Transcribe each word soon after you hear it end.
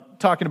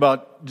talking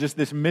about just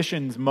this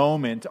missions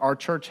moment, our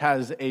church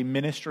has a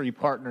ministry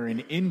partner in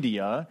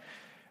India.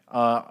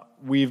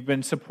 We've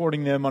been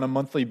supporting them on a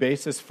monthly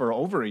basis for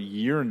over a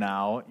year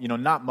now.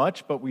 Not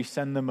much, but we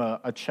send them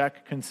a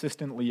check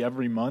consistently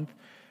every month.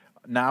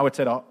 Now it's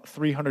at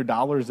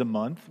 $300 a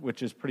month,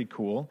 which is pretty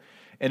cool.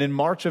 And in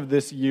March of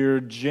this year,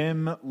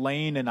 Jim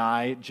Lane and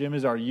I, Jim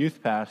is our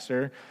youth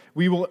pastor,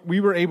 we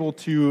were able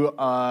to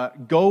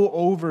go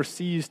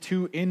overseas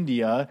to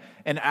India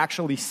and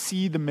actually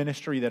see the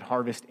ministry that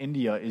Harvest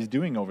India is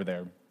doing over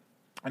there.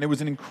 And it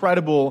was an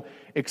incredible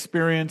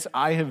experience.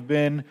 I have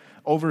been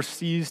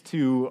overseas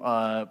to,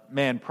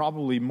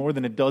 probably more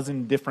than a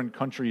dozen different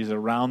countries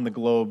around the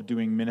globe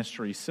doing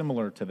ministry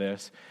similar to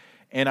this.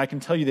 And I can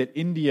tell you that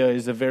India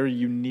is a very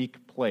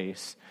unique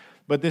place.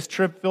 But this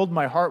trip filled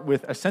my heart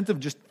with a sense of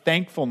just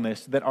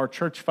thankfulness that our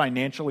church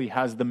financially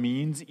has the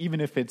means, even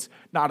if it's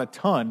not a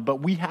ton, but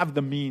we have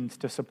the means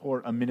to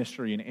support a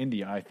ministry in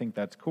India. I think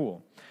that's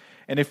cool.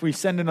 And if we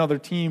send another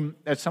team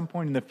at some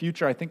point in the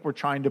future, I think we're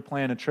trying to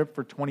plan a trip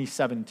for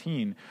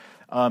 2017.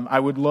 I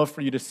would love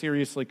for you to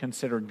seriously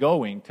consider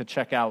going to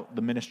check out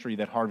the ministry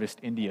that Harvest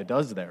India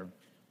does there.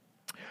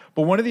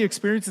 But one of the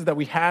experiences that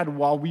we had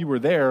while we were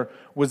there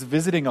was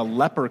visiting a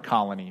leper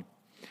colony.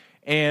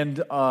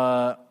 And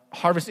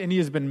Harvest India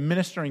has been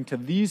ministering to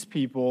these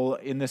people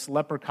in this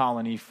leper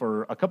colony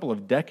for a couple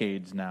of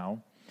decades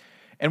now.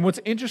 And what's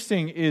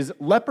interesting is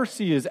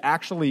leprosy is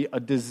actually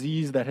a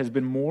disease that has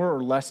been more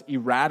or less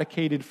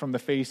eradicated from the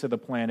face of the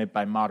planet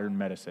by modern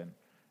medicine.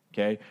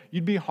 Okay?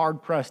 You'd be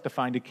hard-pressed to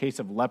find a case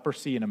of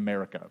leprosy in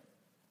America.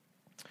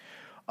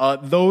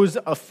 Those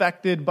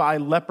affected by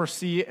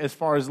leprosy, as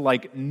far as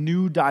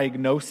new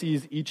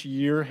diagnoses each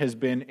year, has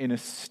been in a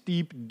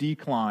steep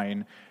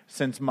decline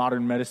since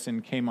modern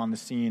medicine came on the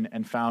scene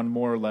and found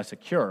more or less a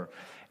cure.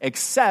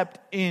 Except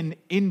in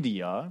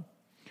India,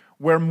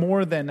 where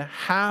more than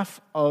half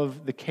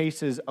of the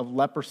cases of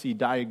leprosy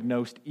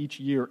diagnosed each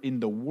year in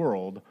the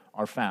world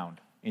are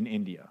found in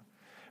India.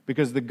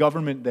 Because the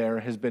government there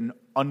has been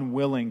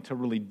unwilling to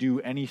really do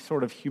any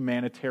sort of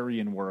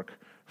humanitarian work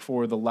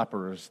for the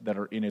lepers that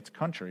are in its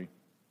country.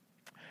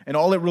 And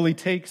all it really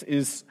takes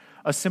is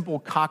a simple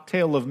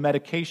cocktail of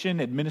medication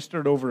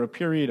administered over a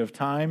period of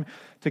time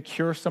to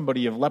cure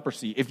somebody of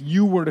leprosy. If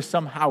you were to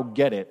somehow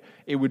get it,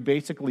 it would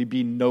basically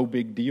be no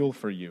big deal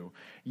for you.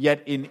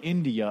 Yet in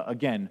India,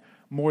 again,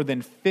 more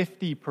than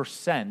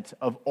 50%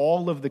 of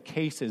all of the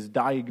cases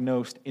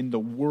diagnosed in the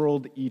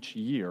world each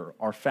year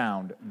are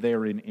found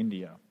there in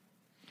India,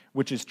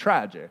 which is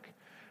tragic.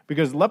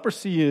 Because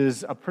leprosy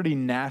is a pretty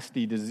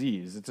nasty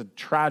disease. It's a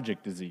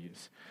tragic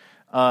disease.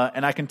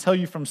 And I can tell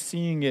you from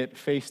seeing it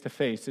face to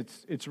face,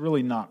 it's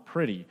really not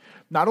pretty.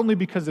 Not only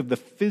because of the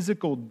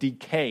physical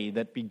decay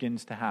that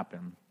begins to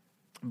happen,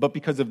 but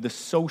because of the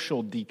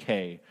social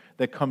decay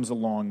that comes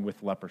along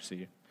with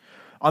leprosy.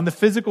 On the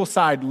physical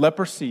side,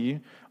 leprosy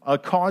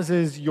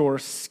causes your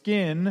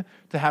skin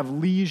to have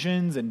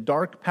lesions and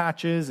dark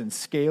patches and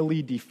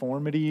scaly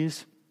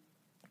deformities.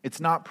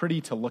 It's not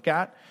pretty to look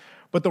at.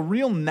 But the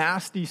real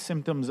nasty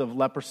symptoms of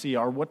leprosy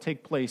are what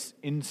take place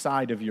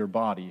inside of your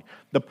body.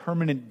 The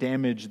permanent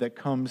damage that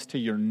comes to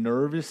your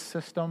nervous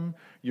system,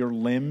 your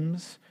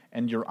limbs,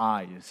 and your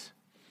eyes.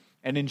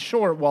 And in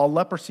short, while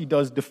leprosy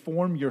does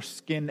deform your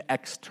skin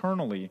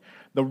externally,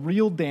 the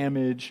real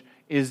damage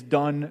is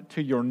done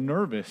to your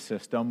nervous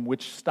system,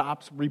 which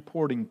stops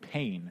reporting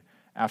pain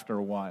after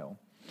a while.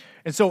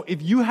 And so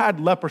if you had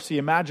leprosy,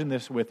 imagine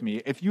this with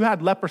me. If you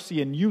had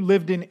leprosy and you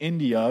lived in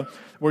India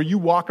where you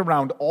walk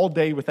around all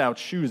day without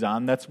shoes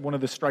on, that's one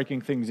of the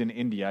striking things in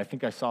India. I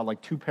think I saw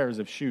 2 pairs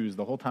of shoes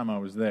the whole time I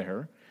was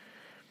there.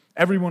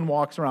 Everyone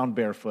walks around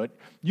barefoot.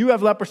 You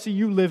have leprosy,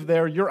 you live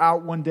there, you're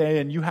out one day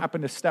and you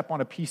happen to step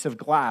on a piece of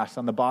glass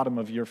on the bottom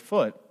of your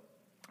foot,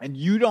 and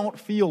you don't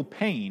feel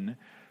pain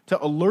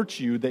to alert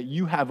you that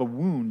you have a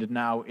wound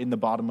now in the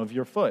bottom of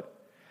your foot.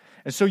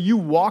 And so you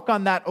walk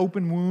on that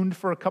open wound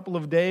for a couple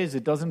of days.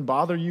 It doesn't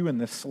bother you in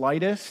the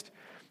slightest.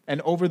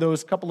 And over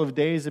those couple of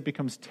days, it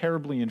becomes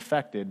terribly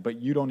infected,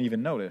 but you don't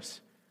even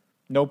notice.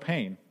 No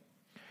pain.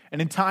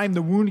 And in time,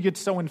 the wound gets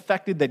so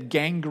infected that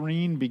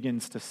gangrene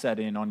begins to set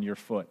in on your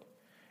foot.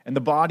 And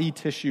the body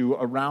tissue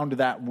around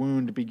that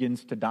wound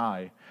begins to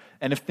die.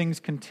 And if things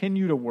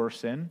continue to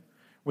worsen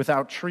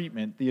without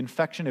treatment, the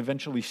infection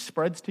eventually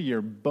spreads to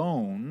your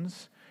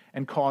bones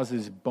and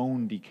causes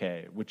bone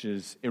decay, which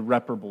is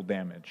irreparable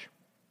damage.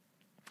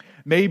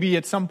 Maybe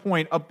at some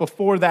point up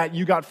before that,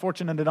 you got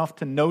fortunate enough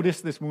to notice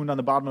this wound on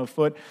the bottom of the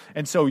foot,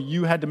 and so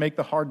you had to make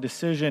the hard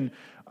decision,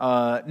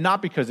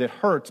 not because it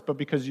hurts, but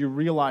because you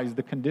realize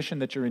the condition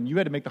that you're in. You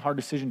had to make the hard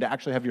decision to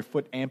actually have your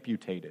foot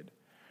amputated.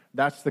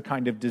 That's the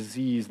kind of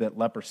disease that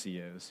leprosy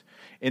is.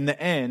 In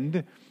the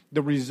end,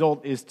 the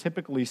result is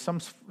typically some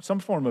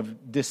form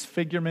of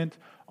disfigurement,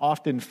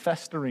 often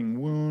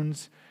festering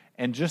wounds,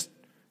 and just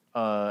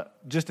a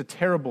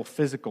terrible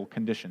physical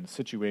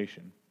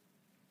situation.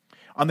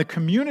 On the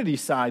community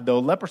side, though,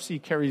 leprosy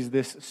carries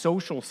this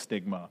social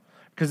stigma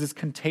because it's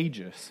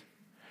contagious.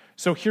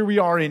 So here we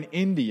are in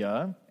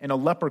India, in a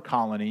leper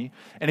colony,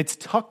 and it's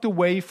tucked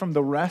away from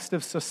the rest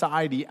of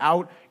society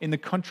out in the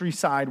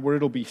countryside where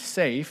it'll be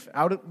safe,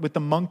 out with the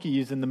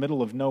monkeys in the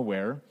middle of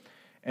nowhere.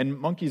 And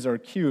monkeys are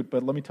cute,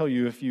 but let me tell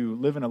you, if you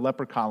live in a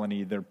leper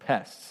colony, they're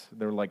pests.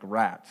 They're like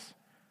rats.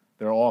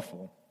 They're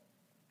awful.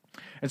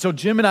 And so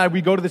Jim and I,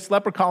 we go to this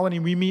leper colony.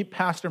 We meet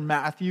Pastor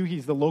Matthew.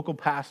 He's the local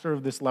pastor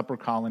of this leper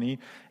colony,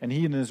 and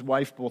he and his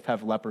wife both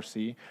have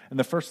leprosy. And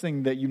the first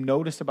thing that you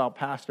notice about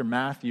Pastor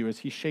Matthew as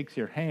he shakes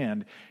your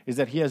hand is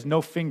that he has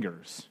no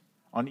fingers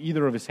on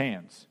either of his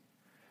hands.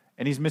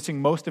 And he's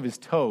missing most of his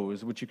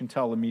toes, which you can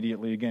tell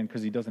immediately, again,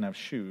 because he doesn't have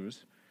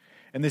shoes.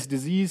 And this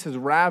disease has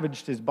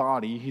ravaged his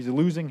body. He's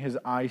losing his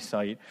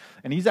eyesight.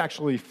 And he's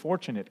actually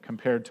fortunate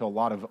compared to a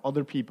lot of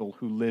other people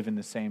who live in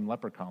the same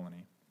leper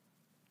colony.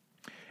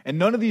 And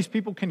none of these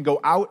people can go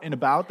out and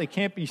about. They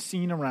can't be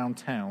seen around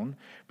town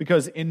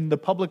because in the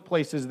public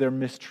places they're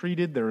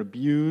mistreated, they're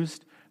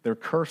abused, they're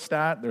cursed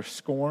at, they're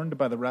scorned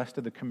by the rest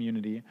of the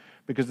community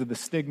because of the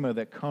stigma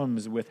that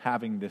comes with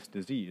having this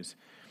disease.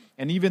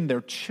 And even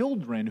their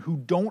children who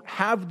don't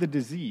have the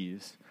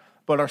disease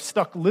but are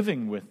stuck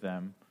living with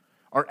them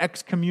are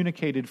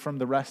excommunicated from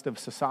the rest of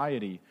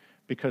society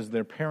because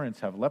their parents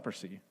have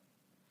leprosy.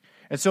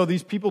 And so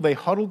these people, they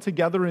huddle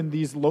together in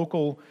these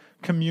local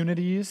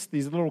communities,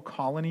 these little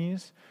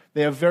colonies.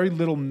 They have very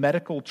little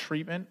medical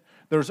treatment.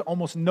 There's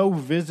almost no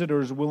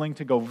visitors willing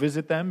to go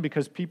visit them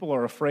because people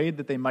are afraid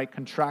that they might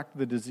contract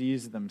the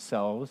disease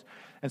themselves.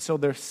 And so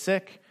they're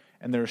sick,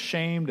 and they're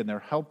ashamed, and they're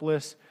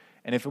helpless.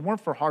 And if it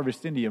weren't for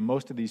Harvest India,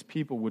 most of these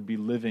people would be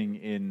living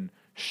in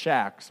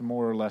shacks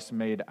more or less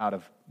made out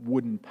of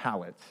wooden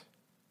pallets.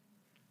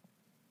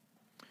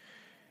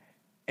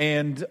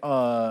 And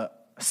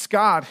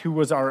Scott, who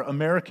was our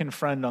American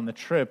friend on the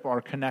trip,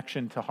 our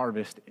connection to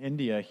Harvest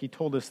India, he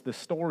told us the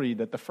story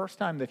that the first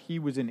time that he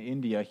was in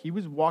India, he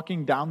was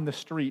walking down the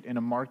street in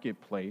a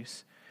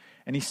marketplace,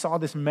 and he saw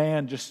this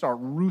man just start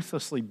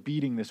ruthlessly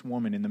beating this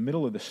woman in the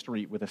middle of the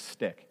street with a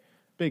stick,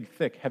 big,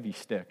 thick, heavy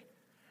stick.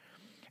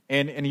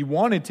 And he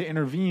wanted to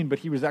intervene, but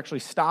he was actually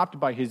stopped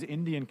by his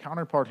Indian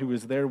counterpart who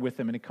was there with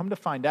him, and he come to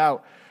find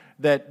out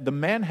that the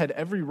man had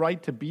every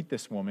right to beat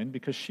this woman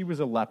because she was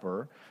a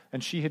leper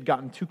and she had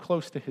gotten too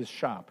close to his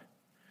shop.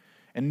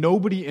 And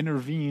nobody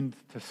intervened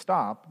to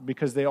stop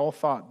because they all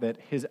thought that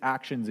his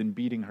actions in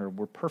beating her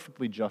were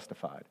perfectly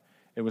justified.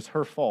 It was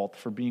her fault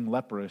for being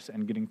leprous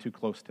and getting too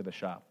close to the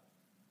shop.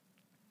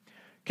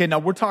 Okay, now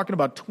we're talking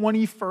about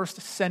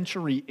 21st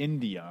century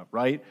India,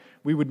 right?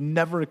 We would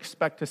never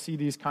expect to see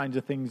these kinds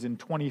of things in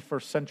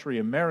 21st century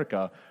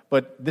America,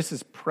 but this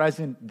is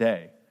present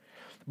day.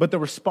 But the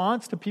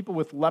response to people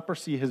with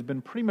leprosy has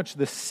been pretty much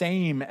the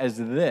same as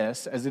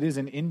it is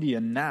in India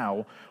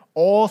now,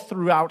 all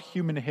throughout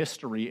human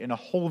history in a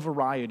whole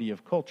variety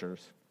of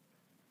cultures.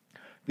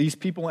 These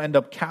people end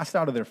up cast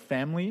out of their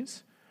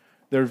families.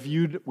 They're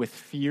viewed with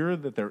fear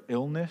that their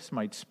illness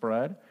might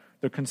spread.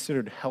 They're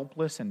considered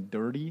helpless and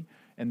dirty,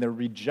 and they're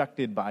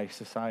rejected by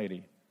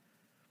society.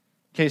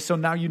 Okay, so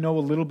now you know a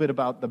little bit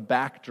about the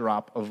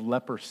backdrop of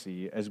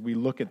leprosy as we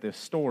look at this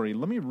story.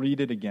 Let me read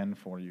it again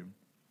for you.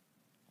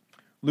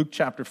 Luke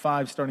chapter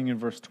 5, starting in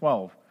verse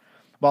 12.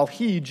 While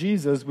he,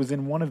 Jesus, was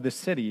in one of the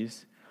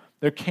cities,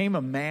 there came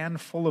a man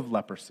full of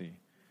leprosy.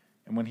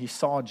 And when he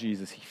saw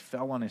Jesus, he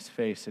fell on his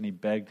face and he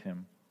begged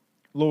him,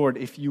 Lord,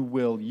 if you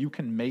will, you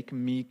can make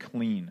me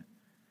clean.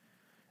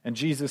 And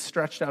Jesus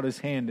stretched out his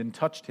hand and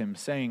touched him,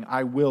 saying,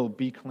 I will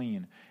be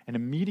clean. And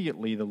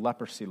immediately the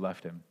leprosy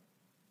left him.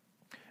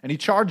 And he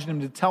charged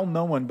him to tell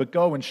no one, but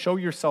go and show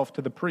yourself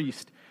to the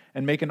priest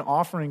and make an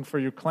offering for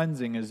your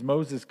cleansing as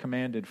Moses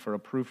commanded for a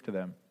proof to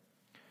them.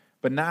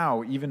 But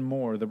now, even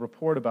more, the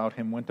report about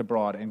him went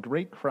abroad, and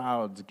great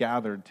crowds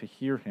gathered to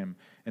hear him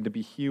and to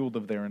be healed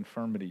of their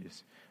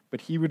infirmities.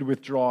 But he would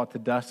withdraw to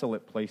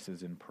desolate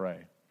places and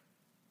pray.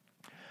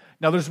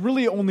 Now, there's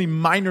really only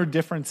minor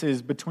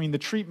differences between the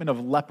treatment of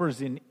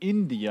lepers in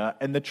India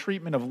and the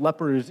treatment of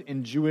lepers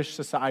in Jewish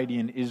society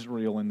in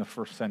Israel in the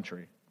first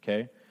century,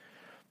 okay?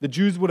 The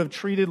Jews would have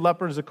treated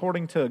lepers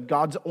according to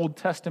God's Old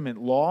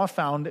Testament law,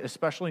 found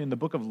especially in the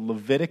book of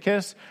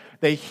Leviticus.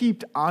 They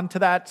heaped onto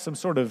that some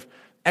sort of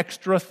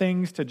extra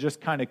things to just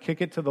kind of kick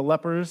it to the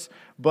lepers.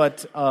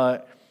 But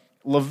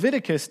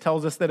Leviticus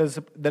tells us that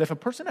if a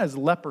person has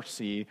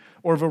leprosy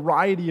or a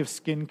variety of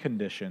skin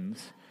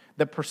conditions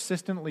that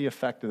persistently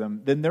affect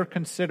them, then they're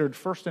considered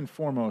first and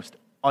foremost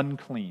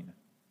unclean.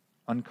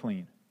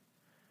 Unclean.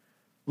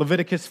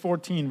 Leviticus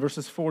 14,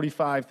 verses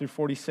 45 through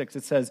 46,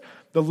 it says,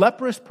 the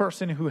leprous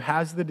person who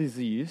has the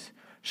disease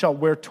shall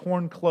wear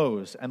torn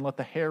clothes and let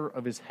the hair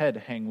of his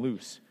head hang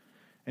loose.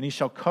 And he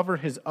shall cover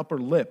his upper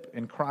lip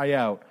and cry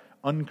out,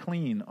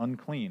 unclean,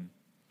 unclean.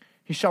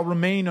 He shall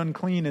remain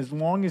unclean as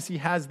long as he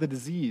has the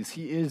disease.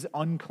 He is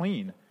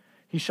unclean.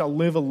 He shall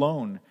live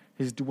alone.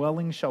 His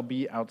dwelling shall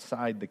be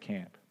outside the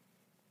camp.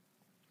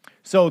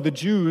 So the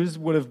Jews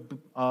would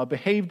have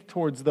behaved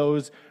towards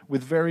those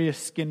with various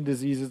skin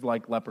diseases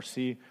like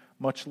leprosy,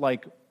 much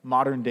like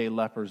modern-day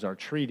lepers are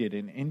treated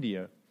in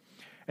India.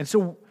 And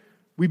so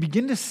we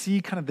begin to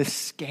see kind of the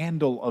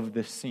scandal of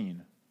this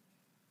scene.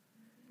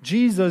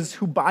 Jesus,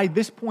 who by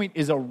this point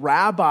is a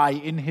rabbi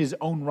in his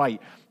own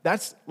right.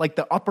 That's like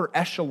the upper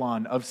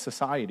echelon of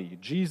society.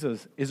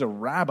 Jesus is a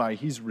rabbi.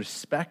 He's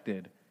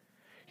respected.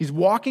 He's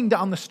walking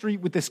down the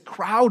street with this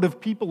crowd of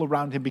people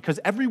around him because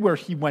everywhere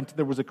he went,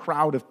 there was a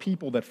crowd of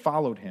people that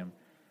followed him.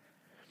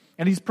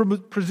 And he's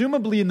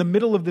presumably in the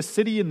middle of the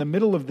city, in the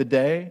middle of the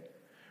day,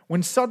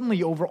 when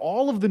suddenly over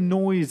all of the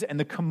noise and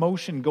the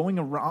commotion going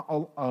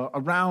on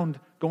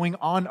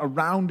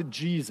around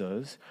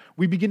Jesus,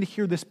 we begin to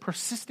hear this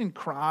persistent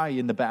cry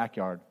in the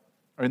backyard,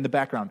 or in the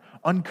background,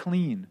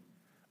 unclean,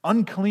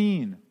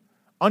 unclean,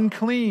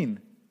 unclean.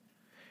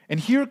 And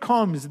here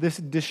comes this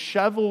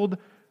disheveled,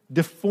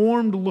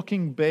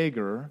 deformed-looking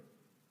beggar,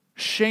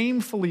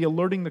 shamefully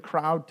alerting the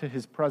crowd to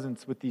his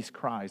presence with these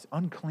cries,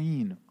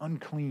 unclean,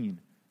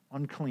 unclean,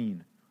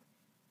 unclean.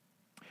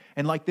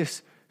 And like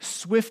this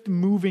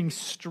swift-moving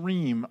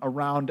stream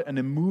around an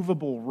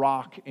immovable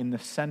rock in the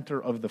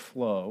center of the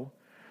flow,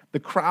 the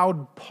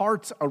crowd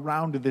parts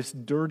around this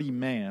dirty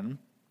man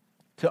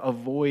to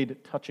avoid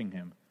touching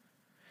him.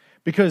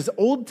 Because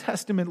Old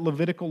Testament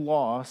Levitical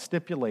law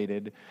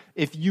stipulated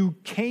if you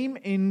came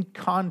in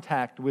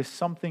contact with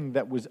something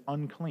that was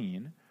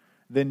unclean,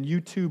 then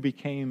you too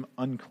became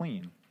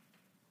unclean.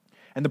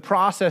 And the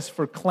process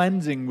for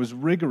cleansing was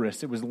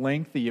rigorous, it was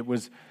lengthy, it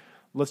was,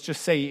 let's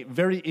just say,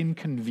 very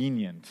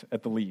inconvenient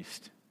at the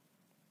least.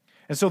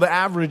 And so the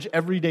average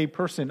everyday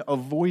person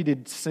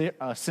avoided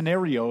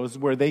scenarios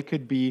where they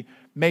could be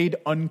made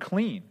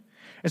unclean.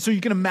 And so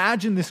you can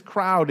imagine this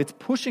crowd, it's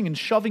pushing and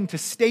shoving to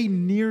stay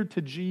near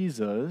to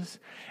Jesus,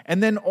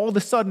 and then all of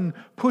a sudden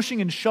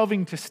pushing and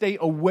shoving to stay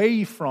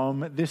away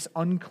from this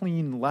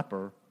unclean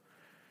leper.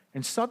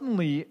 And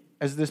suddenly,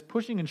 as this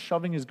pushing and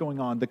shoving is going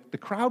on, the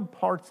crowd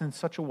parts in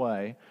such a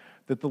way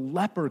that the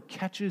leper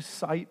catches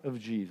sight of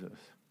Jesus,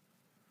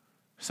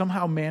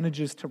 somehow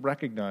manages to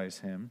recognize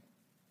him,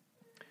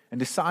 and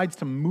decides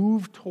to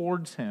move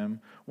towards him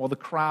while the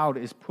crowd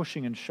is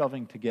pushing and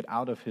shoving to get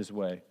out of his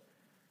way.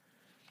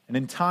 And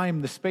in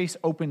time, the space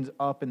opens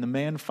up and the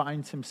man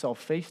finds himself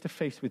face to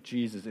face with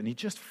Jesus, and he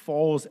just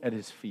falls at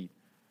his feet.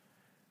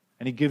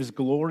 And he gives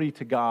glory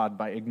to God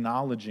by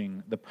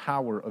acknowledging the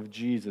power of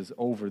Jesus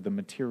over the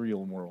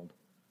material world.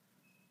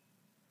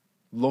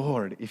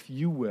 Lord, if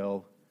you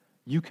will,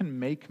 you can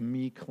make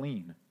me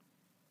clean.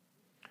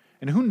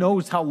 And who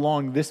knows how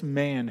long this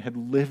man had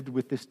lived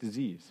with this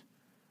disease?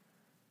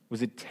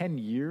 Was it 10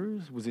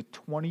 years? Was it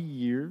 20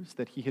 years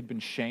that he had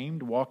been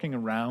shamed, walking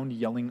around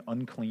yelling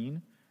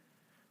unclean?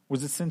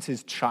 Was it since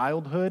his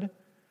childhood?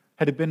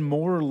 Had it been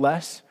more or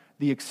less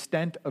the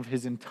extent of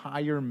his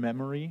entire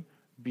memory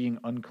being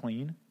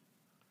unclean?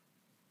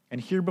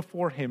 And here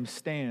before him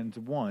stands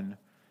one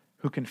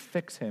who can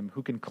fix him,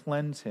 who can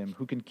cleanse him,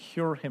 who can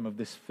cure him of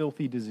this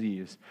filthy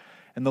disease.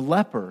 And the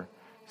leper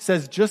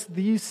says just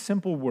these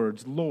simple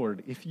words,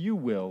 Lord, if you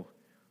will,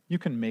 you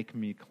can make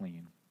me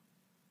clean.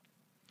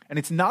 And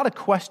it's not a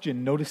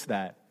question, notice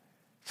that.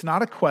 It's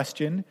not a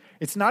question.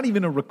 It's not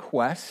even a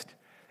request.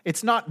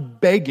 It's not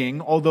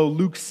begging, although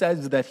Luke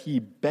says that he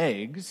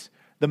begs.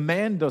 The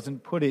man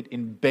doesn't put it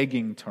in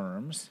begging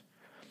terms.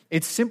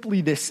 It's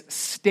simply this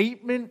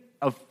statement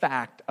of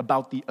fact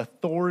about the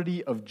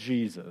authority of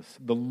Jesus,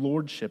 the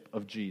lordship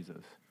of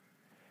Jesus.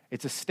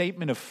 It's a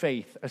statement of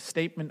faith, a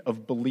statement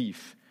of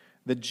belief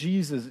that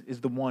Jesus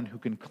is the one who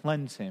can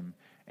cleanse him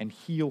and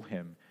heal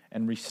him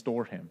and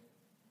restore him.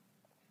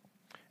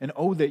 And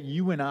oh, that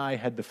you and I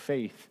had the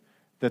faith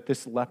that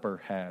this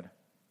leper had.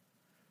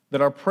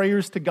 That our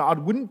prayers to God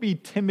wouldn't be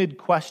timid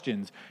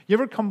questions. You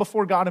ever come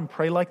before God and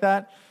pray like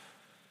that?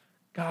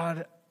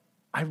 God,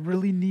 I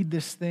really need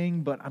this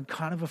thing, but I'm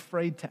kind of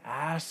afraid to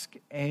ask,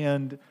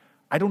 and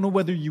I don't know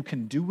whether you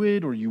can do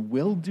it or you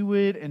will do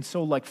it, and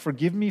so,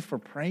 forgive me for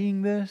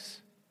praying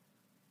this.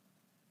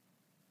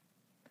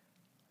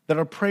 That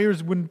our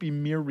prayers wouldn't be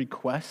mere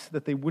requests,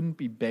 that they wouldn't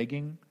be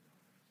begging,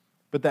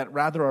 but that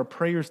rather our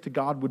prayers to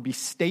God would be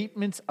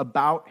statements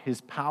about his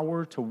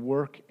power to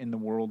work in the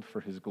world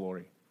for his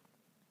glory.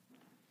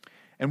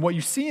 And what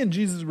you see in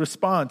Jesus'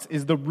 response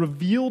is the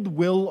revealed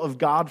will of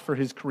God for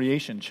his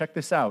creation. Check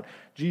this out.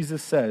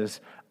 Jesus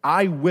says,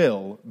 I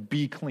will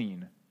be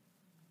clean.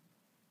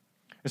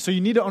 And so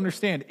you need to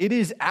understand, it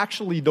is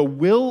actually the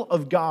will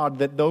of God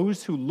that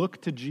those who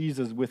look to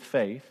Jesus with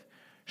faith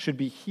should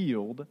be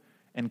healed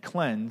and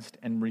cleansed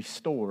and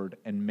restored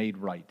and made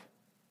right.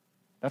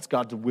 That's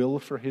God's will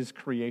for his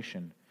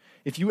creation.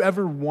 If you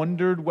ever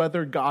wondered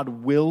whether God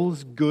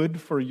wills good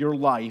for your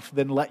life,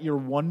 then let your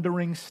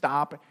wondering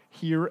stop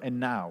here and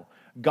now.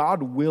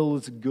 God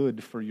wills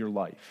good for your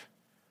life.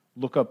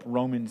 Look up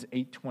Romans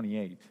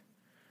 8:28.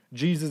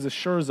 Jesus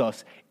assures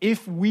us,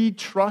 if we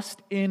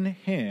trust in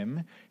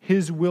him,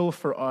 his will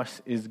for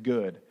us is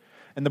good.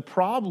 And the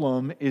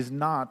problem is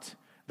not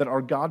that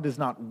our God does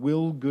not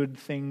will good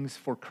things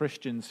for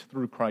Christians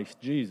through Christ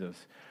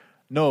Jesus.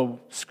 No,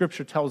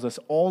 Scripture tells us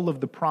all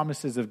of the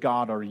promises of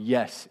God are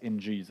yes in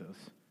Jesus.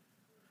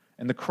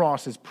 And the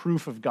cross is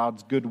proof of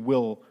God's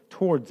goodwill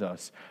towards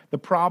us. The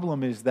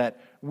problem is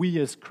that we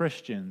as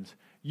Christians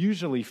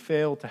usually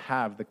fail to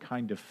have the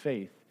kind of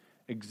faith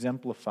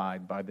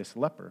exemplified by this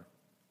leper.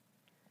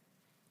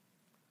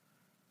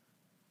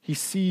 He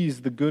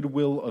sees the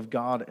goodwill of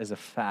God as a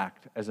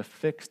fact, as a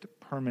fixed,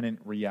 permanent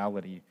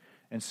reality.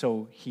 And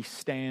so he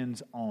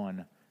stands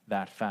on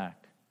that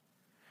fact.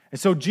 And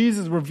so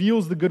Jesus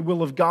reveals the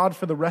goodwill of God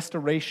for the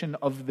restoration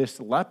of this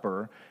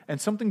leper, and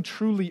something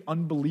truly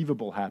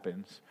unbelievable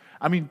happens.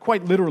 I mean,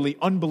 quite literally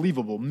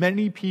unbelievable.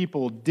 Many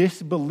people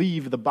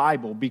disbelieve the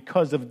Bible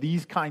because of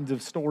these kinds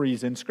of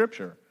stories in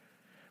Scripture.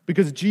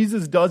 Because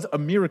Jesus does a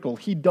miracle.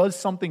 He does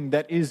something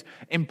that is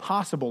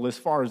impossible as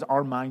far as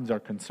our minds are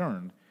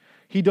concerned.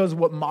 He does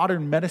what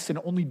modern medicine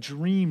only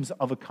dreams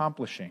of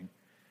accomplishing.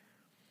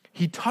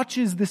 He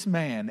touches this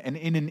man, and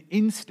in an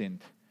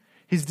instant,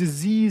 his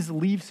disease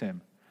leaves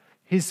him.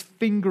 His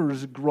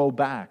fingers grow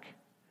back.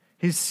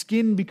 His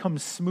skin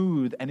becomes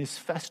smooth, and his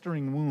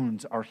festering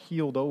wounds are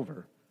healed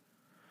over.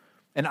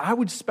 And I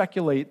would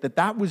speculate that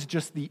that was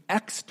just the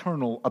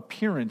external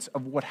appearance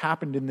of what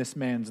happened in this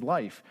man's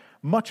life.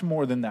 Much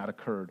more than that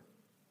occurred.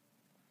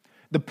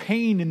 The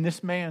pain in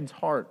this man's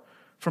heart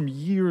from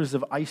years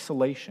of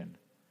isolation,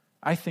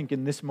 I think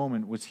in this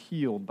moment was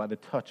healed by the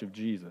touch of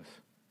Jesus.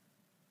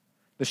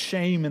 The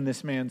shame in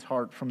this man's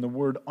heart from the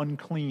word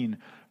unclean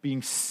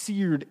being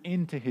seared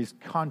into his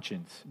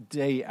conscience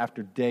day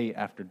after day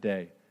after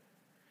day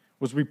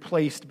was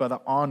replaced by the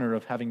honor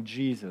of having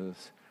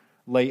Jesus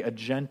lay a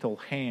gentle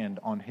hand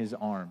on his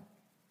arm.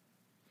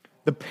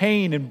 The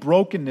pain and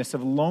brokenness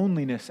of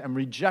loneliness and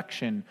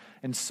rejection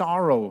and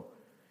sorrow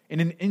in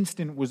an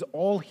instant was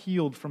all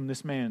healed from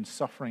this man's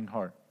suffering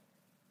heart.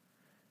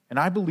 And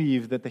I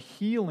believe that the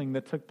healing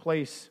that took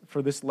place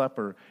for this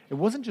leper, it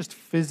wasn't just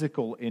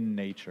physical in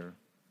nature.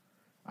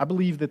 I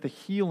believe that the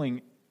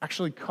healing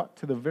actually cut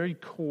to the very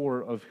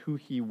core of who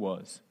he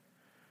was,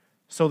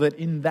 so that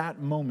in that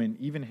moment,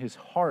 even his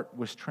heart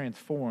was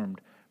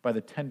transformed by the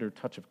tender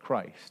touch of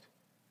Christ.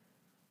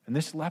 And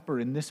this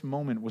leper in this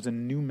moment was a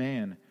new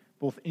man,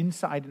 both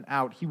inside and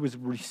out. He was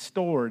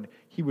restored,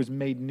 he was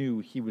made new,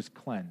 he was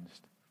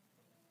cleansed.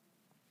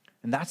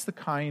 And that's the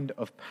kind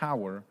of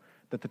power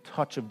that the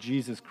touch of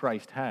Jesus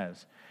Christ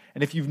has.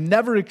 And if you've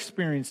never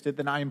experienced it,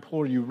 then I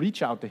implore you,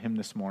 reach out to him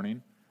this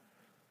morning.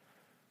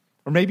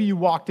 Or maybe you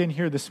walked in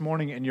here this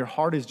morning and your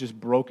heart is just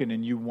broken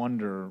and you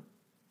wonder,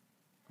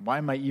 why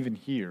am I even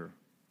here?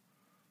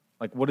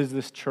 Like, what does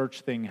this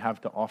church thing have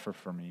to offer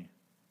for me?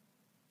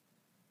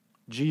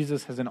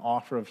 Jesus has an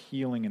offer of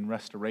healing and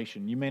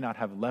restoration. You may not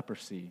have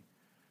leprosy,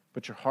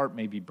 but your heart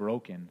may be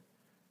broken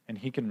and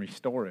he can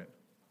restore it.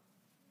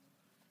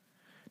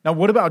 Now,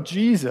 what about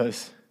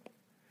Jesus?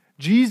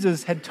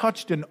 Jesus had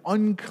touched an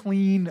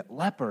unclean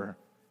leper.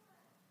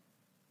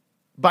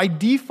 By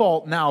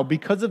default now,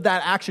 because of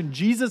that action,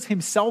 Jesus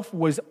himself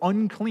was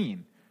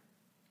unclean.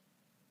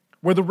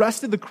 Where the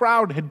rest of the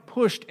crowd had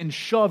pushed and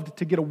shoved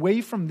to get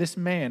away from this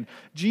man,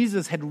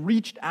 Jesus had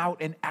reached out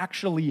and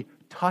actually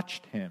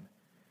touched him.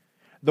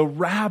 The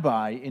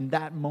rabbi in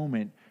that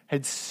moment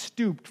had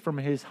stooped from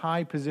his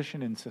high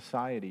position in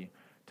society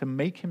to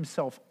make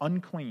himself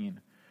unclean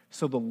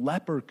so the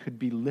leper could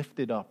be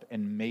lifted up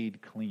and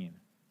made clean.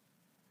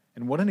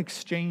 And what an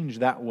exchange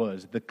that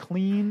was, the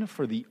clean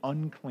for the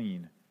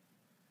unclean.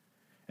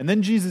 And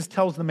then Jesus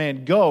tells the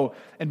man, go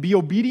and be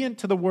obedient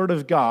to the word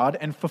of God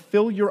and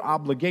fulfill your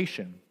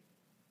obligation.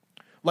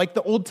 Like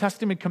the Old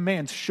Testament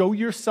commands, show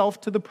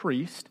yourself to the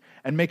priest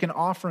and make an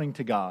offering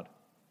to God.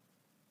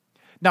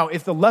 Now,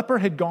 if the leper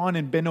had gone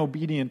and been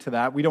obedient to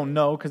that, we don't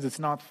know because it's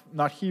not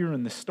here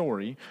in the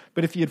story,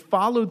 but if he had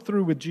followed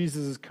through with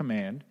Jesus'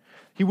 command,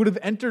 he would have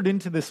entered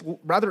into this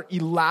rather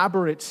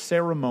elaborate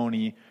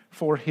ceremony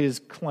for his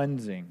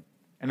cleansing.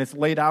 And it's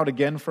laid out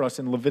again for us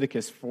in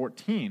Leviticus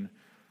 14.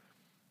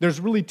 There's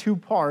really two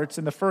parts,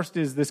 and the first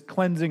is this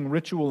cleansing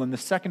ritual, and the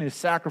second is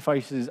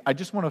sacrifices. I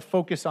just want to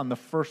focus on the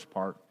first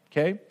part,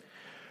 okay?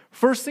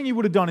 First thing he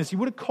would have done is he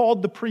would have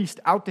called the priest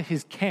out to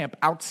his camp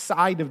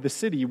outside of the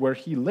city where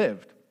he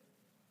lived.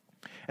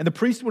 And the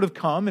priest would have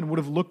come and would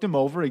have looked him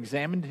over,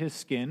 examined his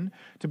skin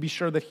to be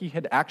sure that he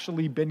had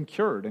actually been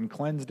cured and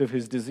cleansed of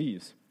his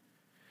disease.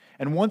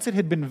 And once it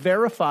had been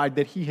verified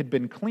that he had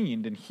been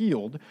cleaned and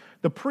healed,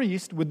 the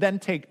priest would then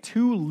take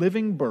 2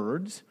 living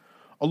birds,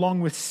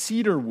 along with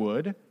cedar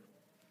wood,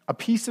 a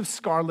piece of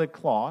scarlet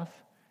cloth,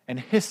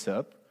 and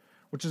hyssop,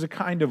 which is a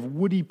kind of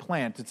woody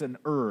plant. It's an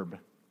herb.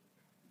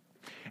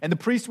 And the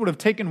priest would have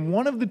taken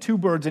one of the 2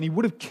 birds, and he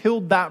would have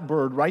killed that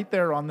bird right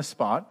there on the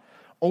spot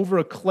over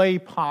a clay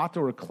pot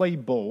or a clay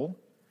bowl,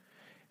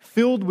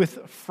 filled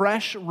with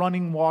fresh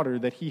running water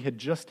that he had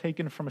just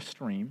taken from a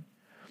stream.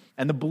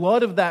 And the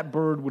blood of that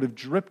bird would have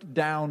dripped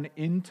down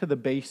into the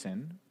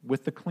basin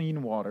with the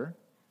clean water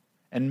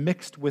and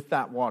mixed with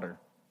that water.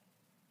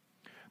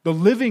 The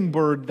living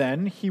bird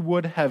then, he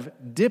would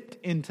have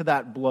dipped into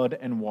that blood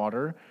and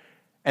water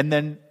and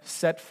then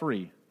set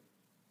free.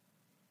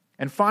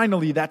 And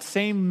finally, that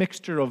same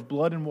mixture of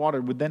blood and water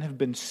would then have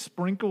been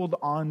sprinkled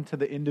onto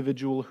the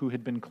individual who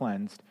had been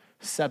cleansed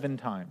 7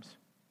 times.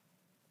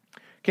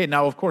 Okay,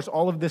 now, of course,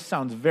 all of this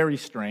sounds very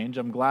strange.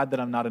 I'm glad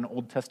that I'm not an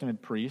Old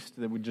Testament priest.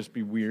 That would just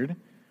be weird.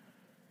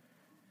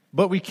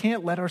 But we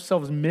can't let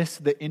ourselves miss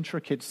the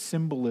intricate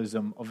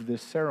symbolism of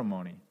this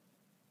ceremony.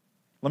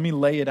 Let me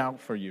lay it out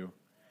for you.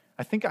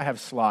 I think I have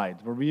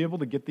slides. Were we able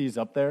to get these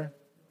up there?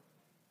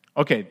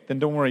 Okay, then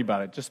don't worry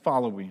about it. Just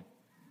follow me.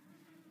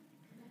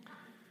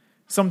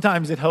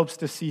 Sometimes it helps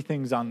to see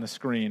things on the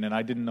screen, and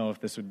I didn't know if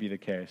this would be the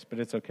case, but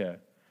it's okay.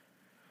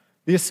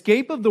 The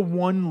escape of the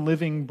one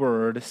living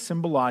bird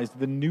symbolized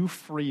the new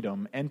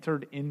freedom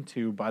entered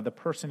into by the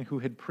person who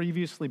had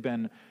previously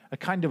been a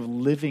kind of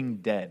living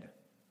dead.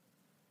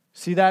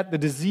 See that? The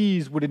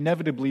disease would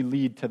inevitably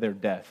lead to their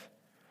death.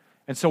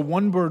 And so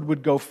one bird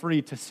would go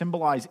free to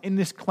symbolize, in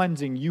this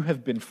cleansing, you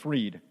have been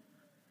freed.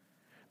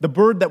 The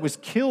bird that was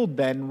killed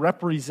then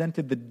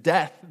represented the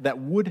death that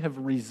would have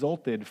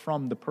resulted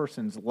from the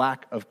person's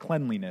lack of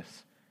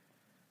cleanliness.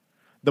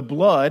 The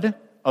blood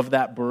of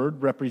that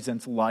bird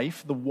represents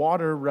life. The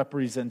water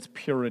represents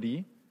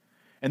purity.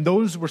 And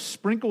those were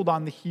sprinkled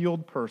on the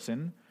healed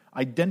person,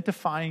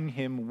 identifying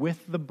him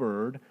with the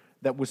bird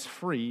that was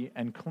free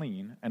and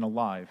clean and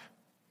alive.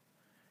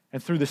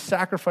 And through the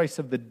sacrifice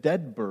of the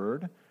dead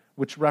bird,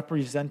 which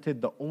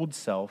represented the old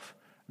self,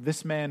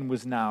 this man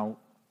was now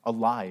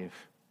alive,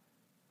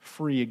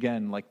 free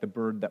again like the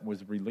bird that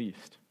was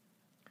released.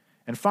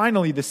 And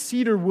finally, the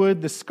cedar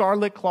wood, the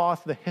scarlet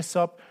cloth, the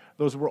hyssop,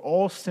 those were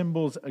all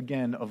symbols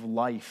again of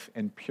life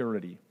and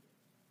purity.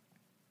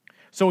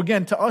 So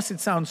again, to us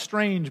it sounds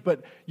strange,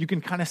 but you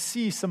can kind of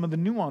see some of the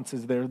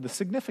nuances there, the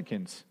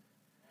significance.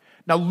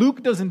 Now,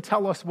 Luke doesn't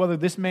tell us whether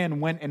this man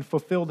went and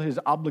fulfilled his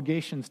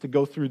obligations to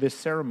go through this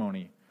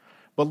ceremony.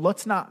 But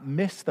let's not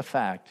miss the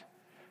fact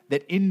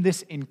that in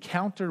this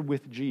encounter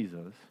with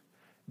Jesus,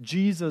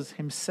 Jesus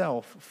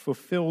himself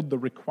fulfilled the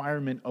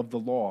requirement of the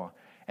law,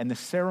 and the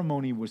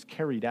ceremony was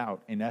carried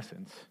out in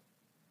essence.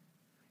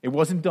 It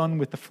wasn't done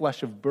with the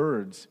flesh of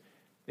birds.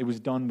 It was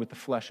done with the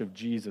flesh of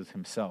Jesus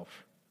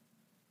himself,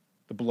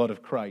 the blood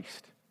of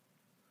Christ.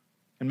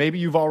 And maybe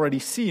you've already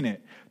seen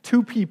it.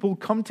 Two people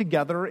come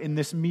together in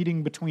this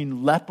meeting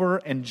between leper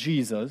and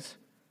Jesus.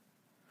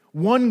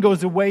 One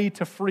goes away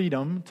to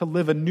freedom to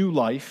live a new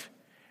life,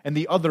 and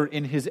the other,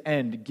 in his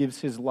end,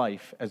 gives his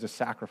life as a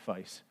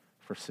sacrifice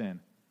for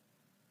sin.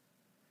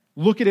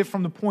 Look at it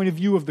from the point of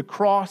view of the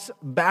cross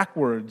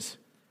backwards.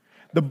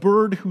 The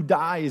bird who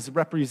dies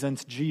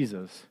represents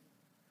Jesus,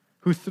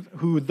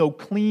 who though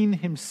clean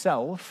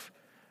himself,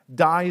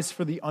 dies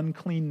for the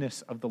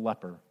uncleanness of the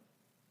leper.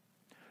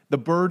 The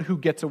bird who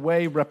gets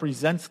away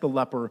represents the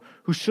leper,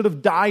 who should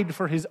have died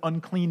for his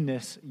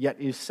uncleanness, yet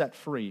is set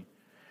free.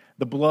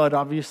 The blood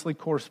obviously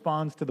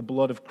corresponds to the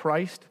blood of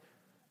Christ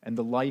and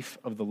the life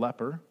of the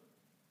leper.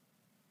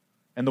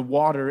 And the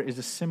water is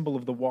a symbol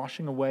of the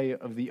washing away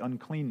of the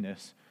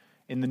uncleanness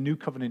in the New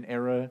Covenant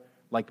era,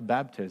 like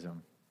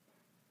baptism.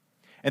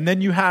 And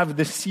then you have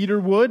the cedar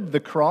wood, the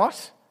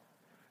cross,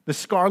 the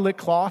scarlet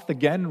cloth,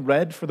 again,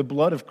 red for the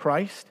blood of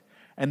Christ,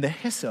 and the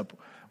hyssop,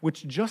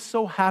 which just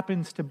so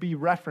happens to be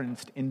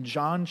referenced in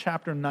John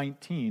chapter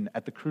 19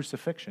 at the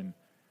crucifixion.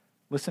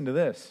 Listen to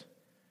this.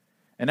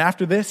 And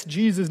after this,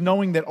 Jesus,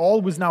 knowing that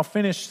all was now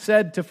finished,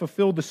 said to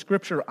fulfill the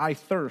scripture, I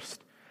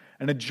thirst.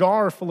 And a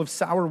jar full of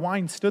sour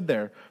wine stood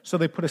there. So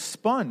they put a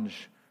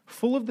sponge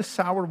full of the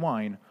sour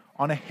wine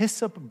on a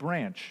hyssop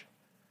branch,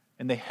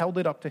 and they held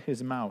it up to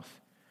his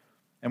mouth.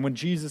 And when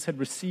Jesus had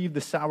received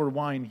the sour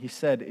wine, he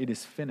said, it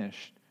is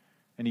finished.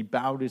 And he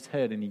bowed his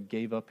head and he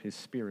gave up his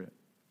spirit.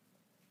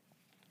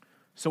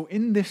 So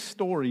in this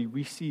story,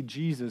 we see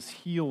Jesus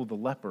heal the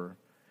leper.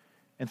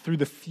 And through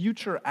the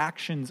future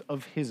actions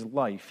of his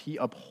life, he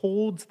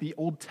upholds the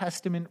Old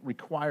Testament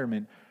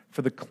requirement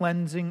for the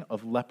cleansing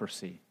of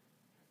leprosy.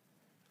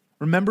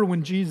 Remember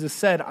when Jesus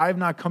said, I have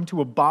not come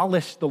to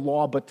abolish the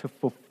law, but to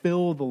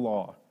fulfill the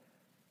law.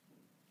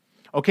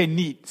 Okay,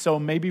 neat. So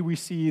maybe we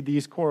see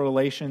these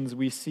correlations.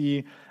 We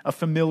see a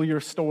familiar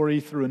story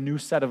through a new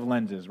set of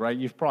lenses, right?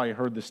 You've probably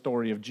heard the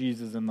story of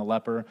Jesus and the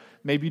leper.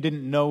 Maybe you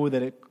didn't know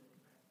that it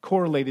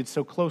correlated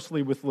so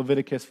closely with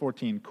Leviticus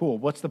 14. Cool.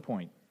 What's the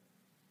point?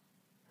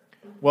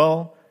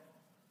 Well,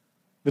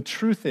 the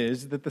truth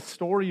is that the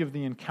story of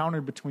the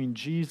encounter between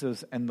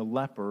Jesus and the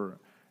leper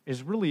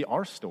is really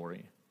our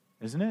story,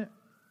 isn't it?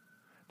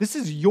 This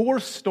is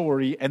your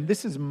story and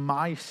this is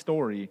my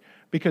story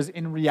because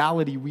in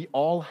reality, we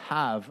all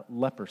have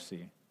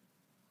leprosy.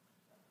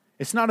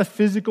 It's not a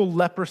physical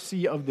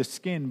leprosy of the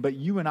skin, but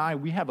you and I,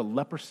 we have a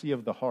leprosy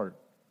of the heart.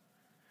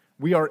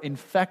 We are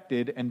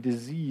infected and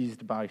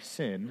diseased by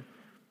sin,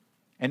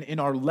 and in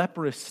our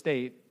leprous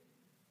state,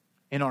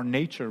 in our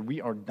nature, we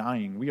are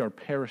dying, we are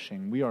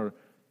perishing, we are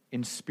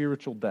in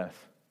spiritual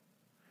death.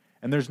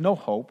 And there's no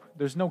hope,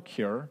 there's no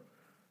cure,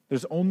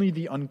 there's only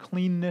the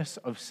uncleanness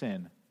of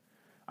sin.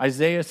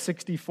 Isaiah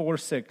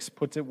 64:6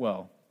 puts it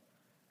well.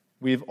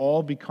 We have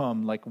all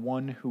become like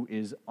one who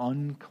is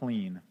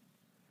unclean,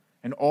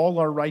 and all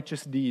our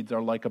righteous deeds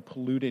are like a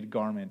polluted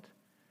garment.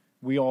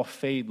 We all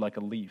fade like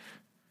a leaf,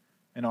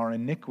 and our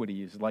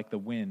iniquities, like the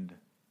wind,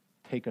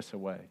 take us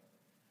away.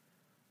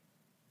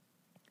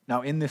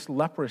 Now, in this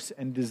leprous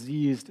and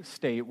diseased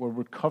state where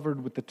we're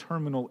covered with the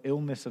terminal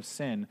illness of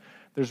sin,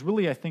 there's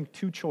really, I think,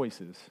 two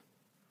choices.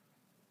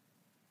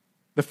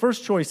 The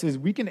first choice is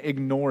we can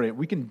ignore it,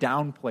 we can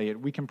downplay it,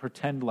 we can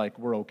pretend like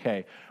we're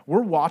okay.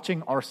 We're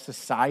watching our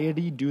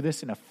society do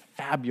this in a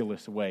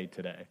fabulous way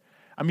today.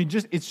 I mean,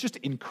 it's just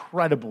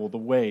incredible the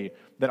way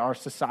that our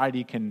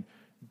society can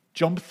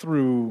jump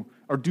through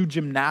or do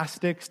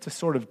gymnastics to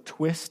sort of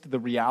twist the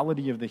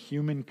reality of the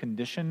human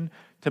condition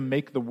to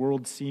make the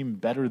world seem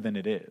better than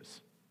it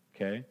is,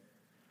 okay?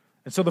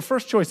 And so the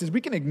first choice is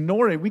we can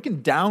ignore it, we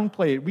can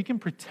downplay it, we can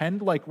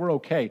pretend like we're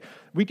okay.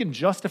 We can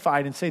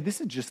justify it and say,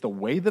 this is just the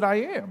way that I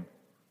am.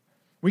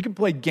 We can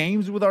play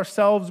games with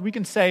ourselves. We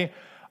can say,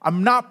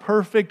 I'm not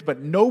perfect, but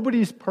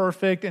nobody's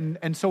perfect,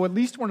 and so at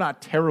least we're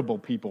not terrible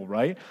people,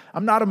 right?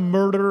 I'm not a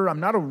murderer, I'm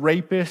not a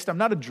rapist, I'm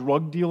not a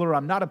drug dealer,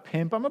 I'm not a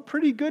pimp, I'm a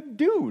pretty good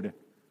dude.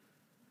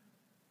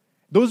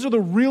 Those are the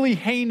really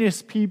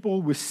heinous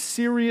people with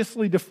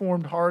seriously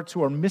deformed hearts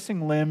who are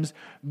missing limbs.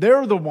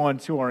 They're the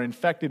ones who are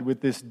infected with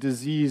this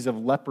disease of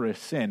leprous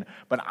sin.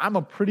 But I'm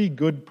a pretty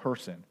good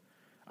person.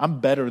 I'm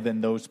better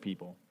than those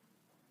people.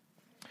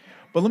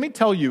 But let me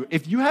tell you,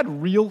 if you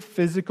had real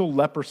physical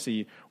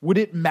leprosy, would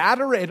it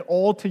matter at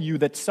all to you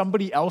that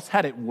somebody else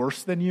had it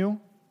worse than you?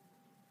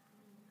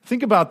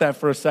 Think about that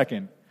for a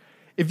second.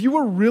 If you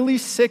were really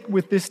sick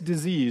with this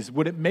disease,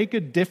 would it make a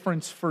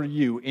difference for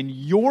you in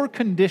your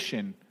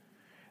condition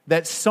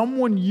that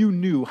someone you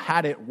knew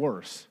had it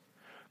worse?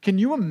 Can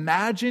you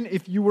imagine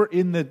if you were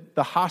in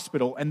the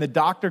hospital and the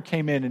doctor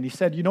came in and he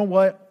said, you know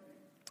what?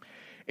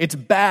 It's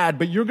bad,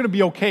 but you're going to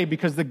be okay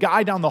because the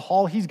guy down the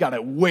hall, he's got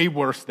it way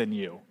worse than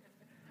you.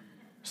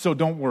 So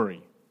don't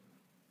worry.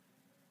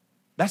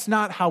 That's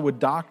not how a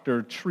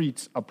doctor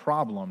treats a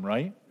problem,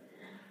 right?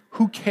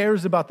 Who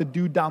cares about the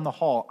dude down the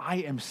hall? I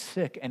am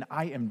sick and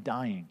I am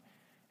dying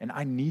and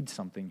I need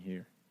something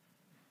here.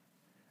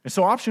 And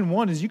so option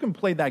one is you can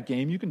play that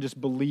game. You can just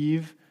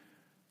believe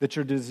that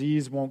your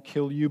disease won't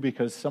kill you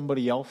because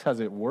somebody else has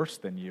it worse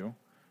than you,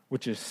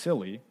 which is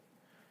silly.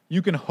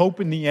 You can hope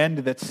in the end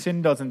that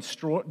sin doesn't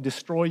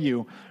destroy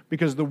you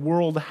because the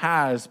world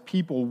has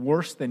people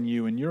worse than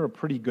you and you're a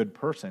pretty good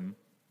person.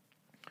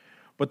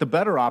 But the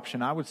better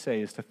option, I would say,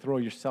 is to throw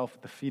yourself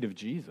at the feet of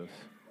Jesus,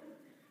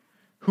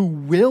 who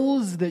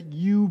wills that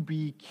you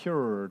be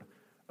cured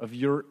of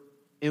your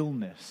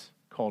illness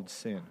called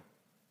sin.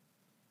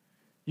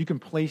 You can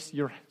place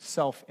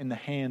yourself in the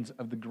hands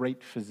of the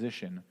great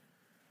physician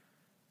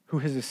who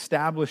has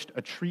established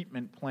a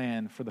treatment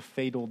plan for the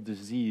fatal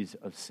disease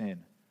of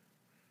sin.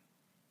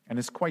 And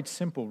it's quite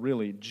simple,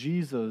 really.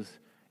 Jesus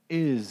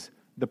is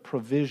the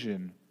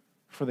provision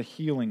for the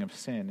healing of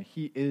sin.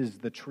 He is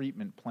the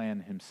treatment plan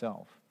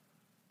himself.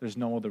 There's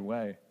no other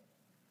way.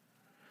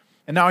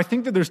 And now I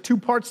think that there's two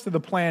parts to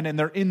the plan, and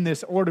they're in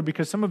this order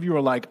because some of you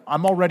are like,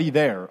 I'm already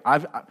there.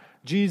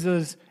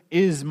 Jesus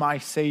is my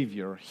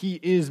Savior. He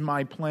is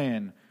my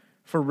plan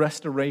for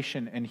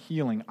restoration and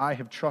healing. I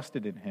have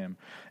trusted in him.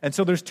 And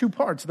so there's two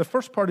parts. The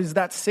first part is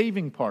that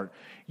saving part.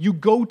 You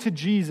go to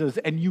Jesus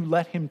and you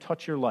let him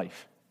touch your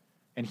life,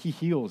 and he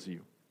heals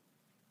you.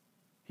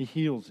 He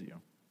heals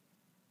you.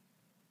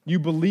 You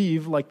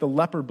believe, like the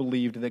leper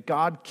believed, that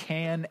God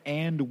can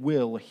and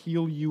will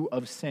heal you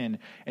of sin,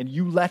 and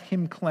you let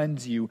him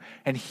cleanse you,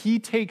 and he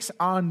takes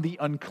on the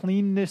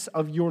uncleanness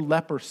of your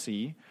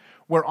leprosy,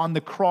 where on the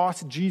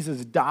cross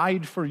Jesus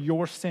died for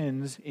your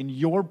sins in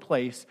your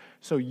place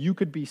so you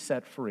could be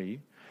set free,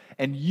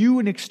 and you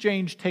in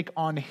exchange take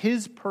on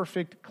his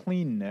perfect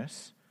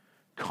cleanness,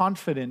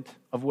 confident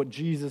of what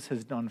Jesus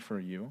has done for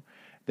you,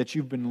 that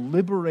you've been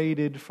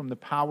liberated from the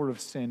power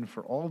of sin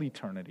for all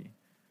eternity.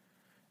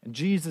 And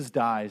Jesus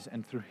dies,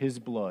 and through his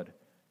blood,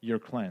 you're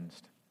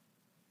cleansed.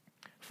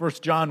 1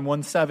 John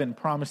 1:7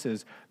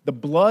 promises, the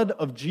blood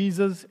of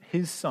Jesus,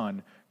 his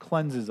son,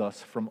 cleanses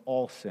us from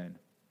all sin.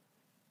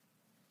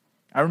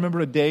 I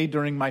remember a day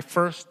during my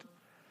first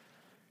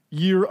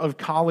year of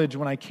college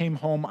when I came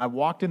home, I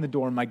walked in the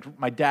door, and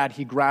my dad,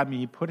 he grabbed me,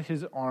 he put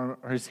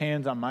his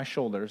hands on my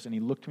shoulders, and he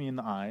looked me in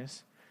the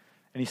eyes,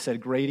 and he said,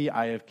 Grady,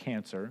 I have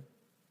cancer,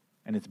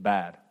 and it's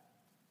bad.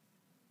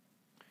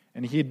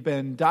 And he had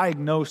been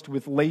diagnosed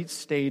with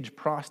late-stage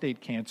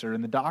prostate cancer,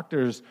 and the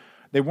doctors,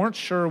 they weren't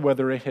sure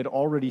whether it had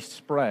already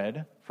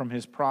spread from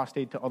his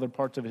prostate to other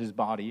parts of his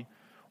body,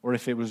 or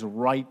if it was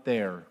right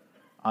there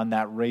on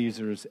that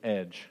razor's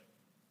edge.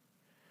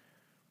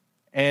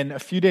 And a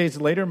few days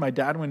later, my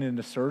dad went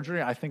into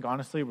surgery. I think,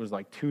 honestly, it was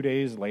like 2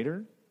 days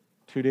later,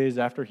 2 days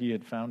after he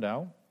had found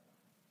out.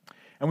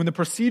 And when the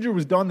procedure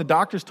was done, the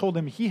doctors told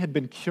him he had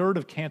been cured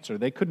of cancer.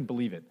 They couldn't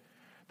believe it.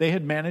 They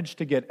had managed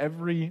to get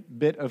every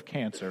bit of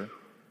cancer,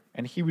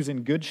 and he was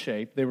in good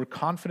shape. They were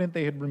confident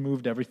they had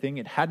removed everything.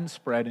 It hadn't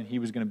spread, and he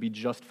was going to be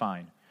just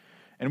fine.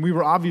 And we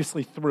were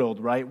obviously thrilled,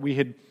 right? We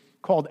had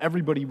called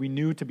everybody we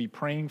knew to be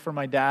praying for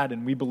my dad,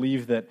 and we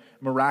believed that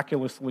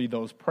miraculously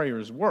those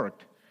prayers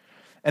worked.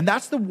 And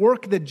that's the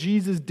work that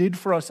Jesus did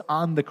for us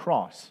on the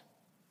cross.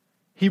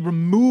 He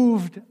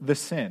removed the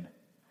sin.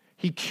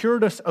 He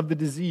cured us of the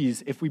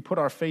disease if we put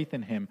our faith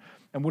in him.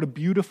 And what a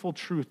beautiful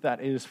truth that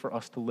is for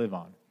us to live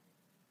on.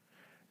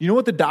 You know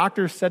what the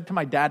doctor said to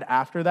my dad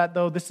after that,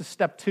 though? This is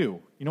step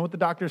 2. You know what the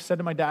doctor said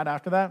to my dad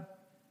after that?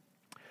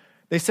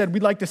 They said,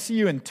 we'd like to see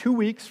you in 2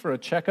 weeks for a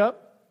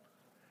checkup.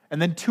 And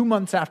then 2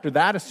 months after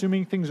that,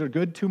 assuming things are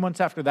good, 2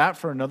 months after that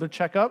for another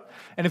checkup.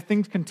 And if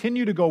things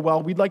continue to go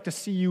well, we'd like to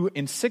see you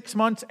in 6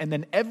 months and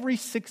then every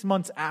 6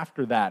 months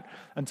after that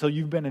until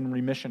you've been in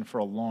remission for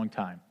a long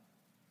time.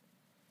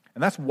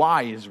 And that's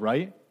wise,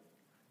 right?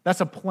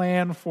 That's a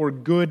plan for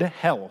good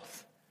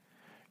health.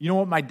 You know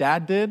what my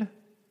dad did?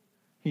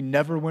 He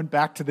never went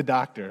back to the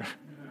doctor.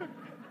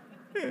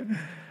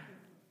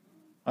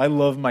 I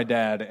love my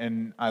dad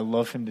and I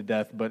love him to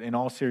death, but in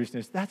all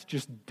seriousness, that's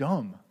just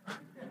dumb.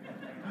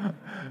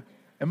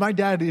 And my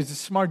dad is a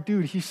smart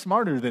dude. He's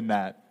smarter than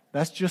that.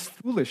 That's just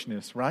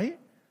foolishness, right?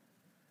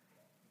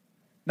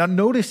 Now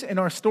notice in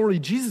our story,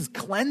 Jesus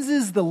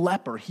cleanses the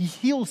leper. He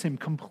heals him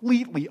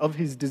completely of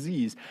his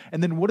disease.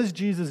 And then what does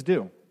Jesus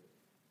do?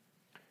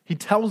 He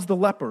tells the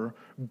leper,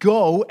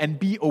 go and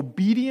be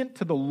obedient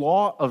to the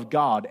law of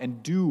God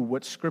and do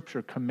what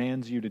Scripture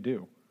commands you to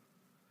do.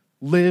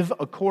 Live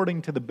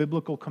according to the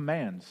biblical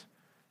commands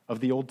of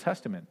the Old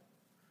Testament.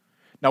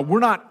 Now, we're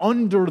not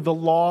under the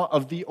law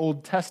of the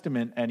Old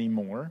Testament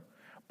anymore,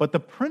 but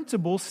the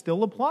principle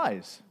still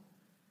applies.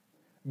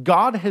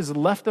 God has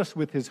left us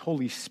with His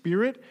Holy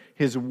Spirit,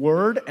 His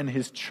Word, and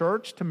His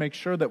church to make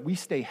sure that we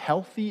stay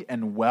healthy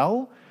and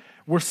well.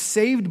 We're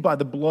saved by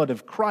the blood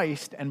of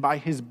Christ, and by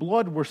His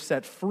blood we're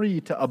set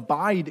free to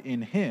abide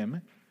in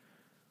Him.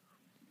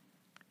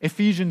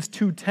 Ephesians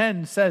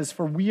 2:10 says,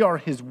 for we are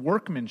His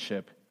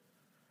workmanship,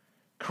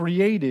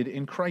 created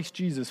in Christ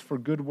Jesus for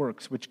good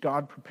works, which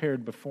God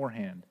prepared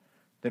beforehand,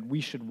 that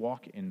we should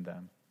walk in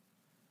them.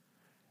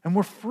 And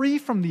we're free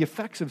from the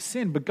effects of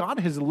sin, but God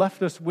has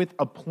left us with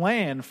a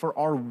plan for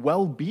our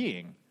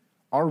well-being,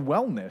 our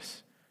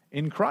wellness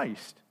in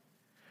Christ.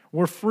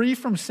 We're free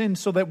from sin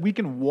so that we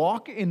can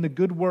walk in the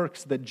good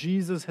works that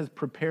Jesus has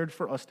prepared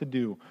for us to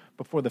do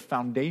before the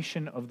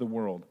foundation of the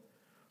world,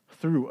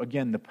 through,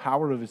 again, the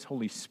power of His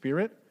Holy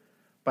Spirit,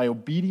 by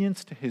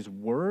obedience to His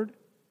Word,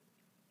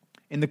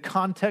 in the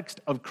context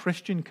of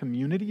Christian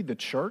community, the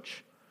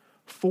church,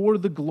 for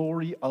the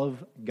glory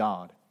of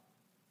God.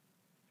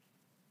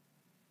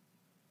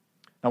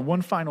 Now,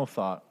 one final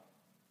thought.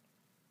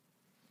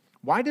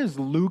 Why does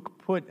Luke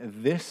put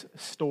this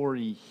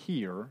story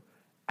here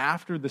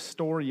after the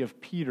story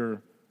of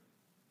Peter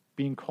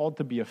being called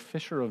to be a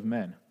fisher of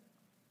men?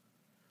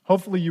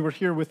 Hopefully you were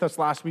here with us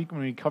last week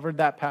when we covered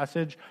that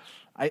passage.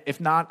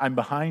 If not, I'm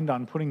behind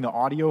on putting the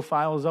audio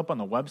files up on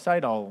the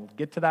website. I'll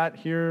get to that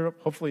here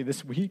hopefully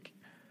this week.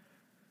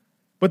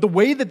 But the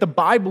way that the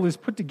Bible is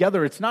put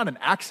together, it's not an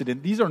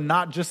accident. These are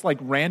not just like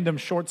random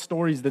short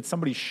stories that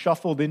somebody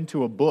shuffled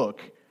into a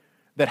book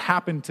that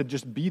happened to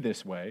just be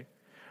this way.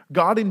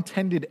 God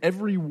intended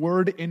every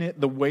word in it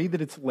the way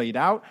that it's laid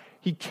out.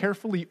 He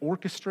carefully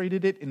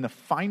orchestrated it in the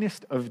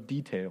finest of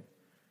detail.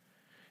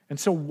 And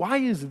so why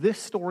is this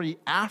story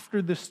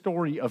after the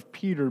story of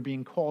Peter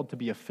being called to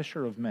be a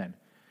fisher of men?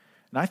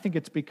 And I think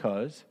it's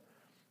because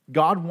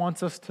God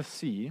wants us to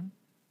see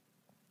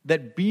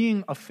that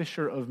being a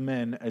fisher of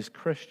men as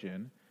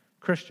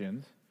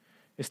Christians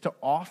is to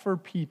offer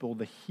people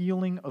the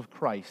healing of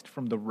Christ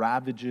from the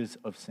ravages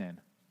of sin.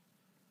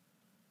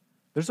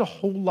 There's a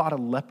whole lot of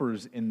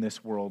lepers in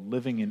this world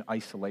living in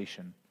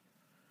isolation,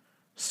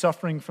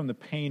 suffering from the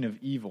pain of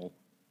evil.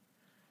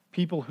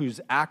 People whose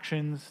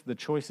actions, the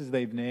choices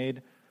they've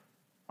made,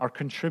 are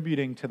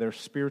contributing to their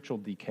spiritual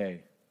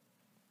decay.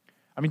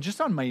 I mean,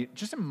 just on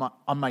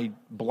my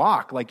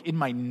block, like in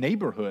my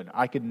neighborhood,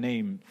 I could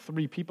name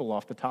 3 people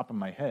off the top of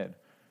my head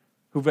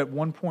who've at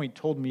one point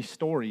told me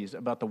stories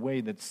about the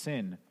way that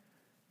sin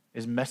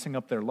is messing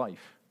up their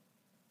life.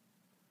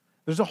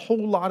 There's a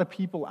whole lot of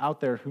people out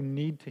there who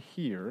need to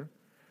hear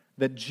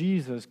that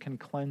Jesus can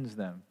cleanse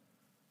them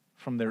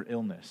from their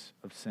illness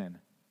of sin.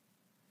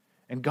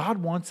 And God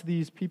wants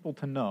these people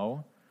to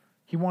know,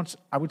 He wants,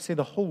 I would say,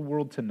 the whole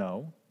world to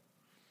know,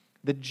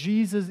 that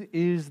Jesus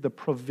is the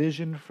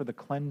provision for the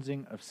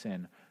cleansing of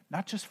sin,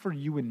 not just for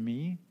you and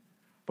me,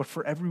 but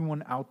for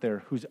everyone out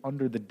there who's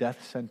under the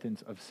death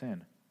sentence of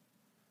sin.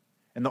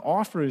 And the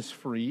offer is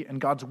free,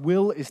 and God's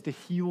will is to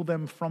heal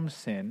them from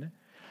sin.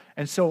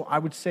 And so I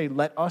would say,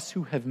 let us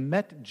who have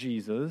met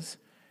Jesus,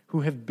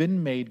 who have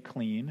been made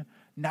clean,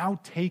 now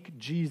take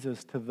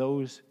Jesus to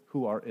those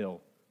who are ill.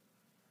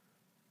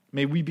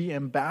 May we be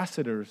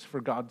ambassadors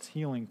for God's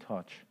healing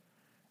touch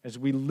as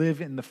we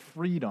live in the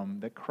freedom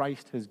that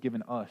Christ has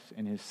given us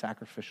in His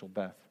sacrificial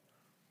death.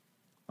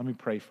 Let me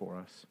pray for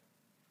us.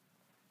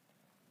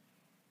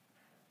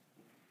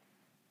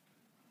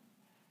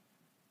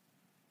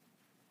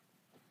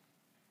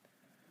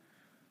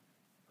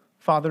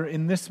 Father,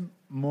 in this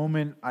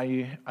moment,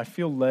 I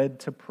feel led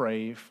to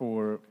pray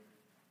for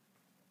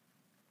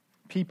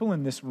people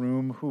in this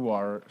room who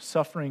are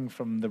suffering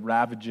from the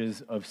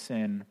ravages of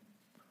sin.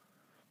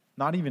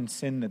 Not even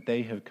sin that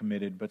they have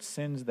committed, but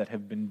sins that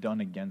have been done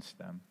against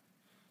them.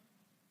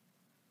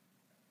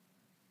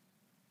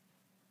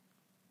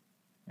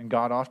 And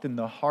God, often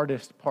the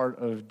hardest part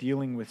of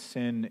dealing with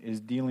sin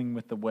is dealing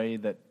with the way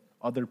that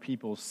other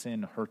people's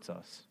sin hurts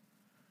us.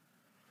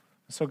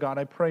 So God,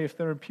 I pray if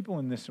there are people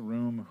in this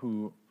room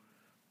who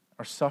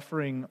are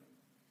suffering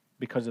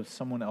because of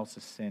someone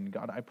else's sin,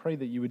 God, I pray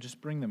that you would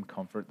just bring them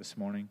comfort this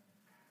morning.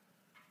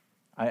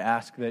 I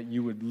ask that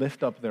you would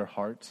lift up their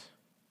hearts.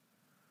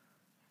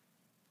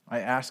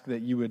 I ask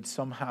that you would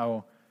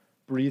somehow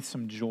breathe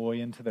some joy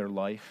into their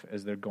life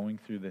as they're going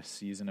through this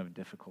season of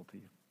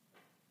difficulty.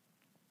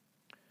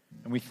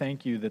 And we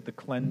thank you that the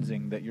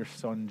cleansing that your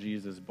Son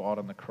Jesus bought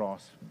on the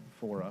cross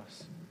for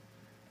us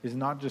is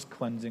not just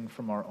cleansing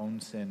from our own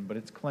sin, but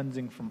it's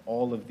cleansing from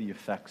all of the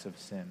effects of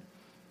sin,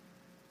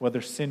 whether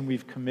sin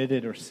we've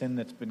committed or sin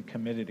that's been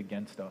committed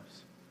against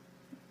us.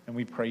 And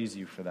we praise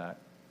you for that.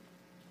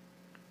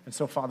 And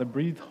so, Father,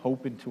 breathe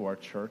hope into our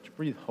church,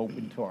 breathe hope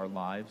into our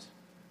lives,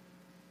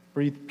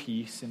 breathe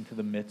peace into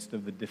the midst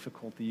of the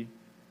difficulty.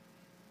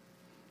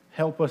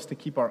 Help us to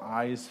keep our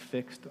eyes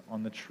fixed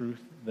on the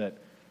truth that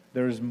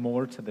there is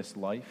more to this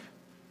life,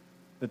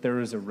 that there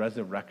is a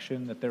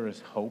resurrection, that there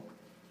is hope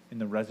in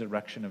the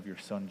resurrection of your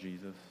Son,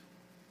 Jesus.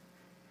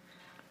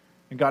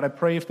 And God, I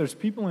pray if there's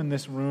people in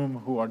this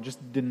room who are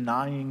just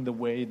denying the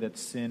way that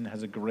sin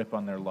has a grip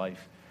on their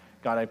life,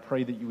 God, I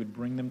pray that you would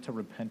bring them to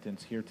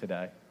repentance here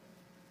today.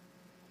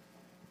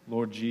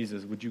 Lord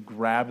Jesus, would you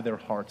grab their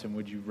hearts and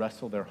would you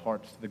wrestle their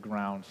hearts to the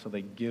ground so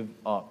they give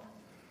up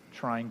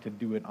trying to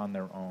do it on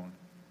their own,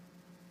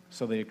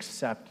 so they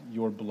accept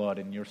your blood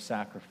and your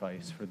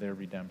sacrifice for their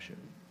redemption.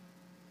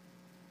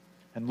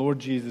 And Lord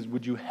Jesus,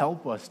 would you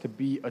help us to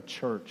be a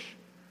church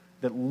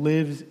that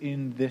lives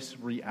in this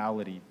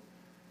reality,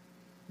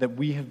 that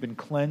we have been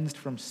cleansed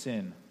from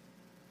sin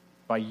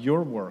by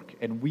your work,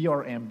 and we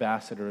are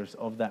ambassadors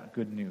of that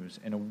good news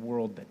in a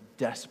world that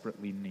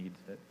desperately needs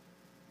it.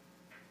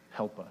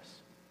 Help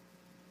us.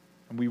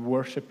 And we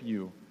worship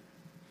you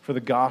for the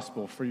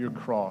gospel, for your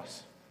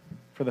cross,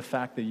 for the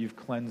fact that you've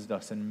cleansed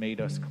us and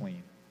made us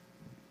clean.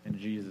 In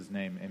Jesus'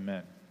 name,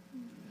 amen.